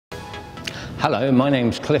Hello, my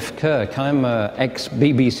name's Kirk. I'm an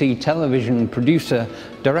ex-BBC television producer,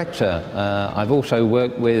 director. I've also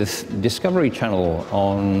worked with Discovery Channel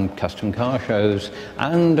on custom car shows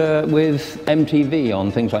and with MTV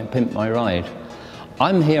on things like Pimp My Ride.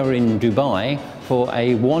 I'm here in Dubai for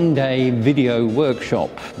a one-day video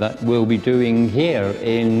workshop that we'll be doing here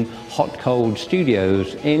in Hot Cold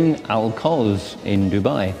Studios in Al Quoz in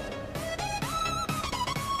Dubai.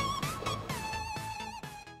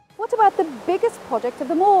 What about the biggest project of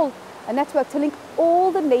them all? A network to link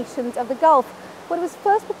all the nations of the Gulf. Well, it was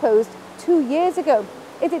first proposed 2 years ago.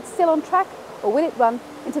 Is it still on track, or will it run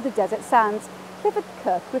into the desert sands?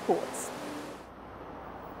 Kirk reports.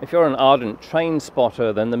 If you're an ardent train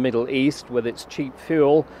spotter, then the Middle East, with its cheap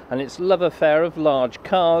fuel and its love affair of large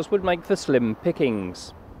cars, would make for slim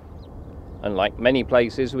pickings. Unlike many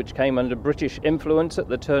places which came under British influence at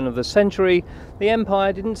the turn of the century, the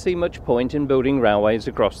Empire didn't see much point in building railways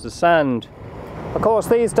across the sand. Of course,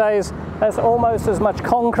 these days there's almost as much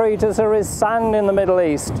concrete as there is sand in the Middle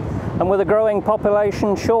East. And with a growing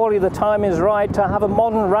population, surely the time is right to have a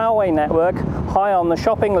modern railway network high on the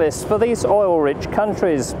shopping list for these oil-rich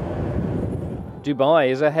countries. Dubai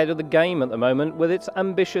is ahead of the game at the moment with its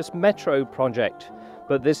ambitious metro project.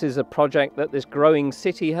 But this is a project that this growing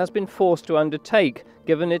city has been forced to undertake,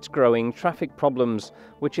 given its growing traffic problems,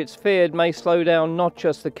 which it's feared may slow down not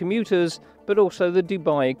just the commuters, but also the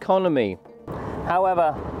Dubai economy.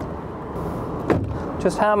 However,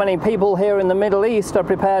 just how many people here in the Middle East are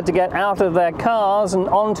prepared to get out of their cars and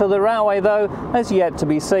onto the railway, though, has yet to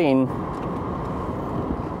be seen.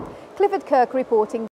 Kirk reporting.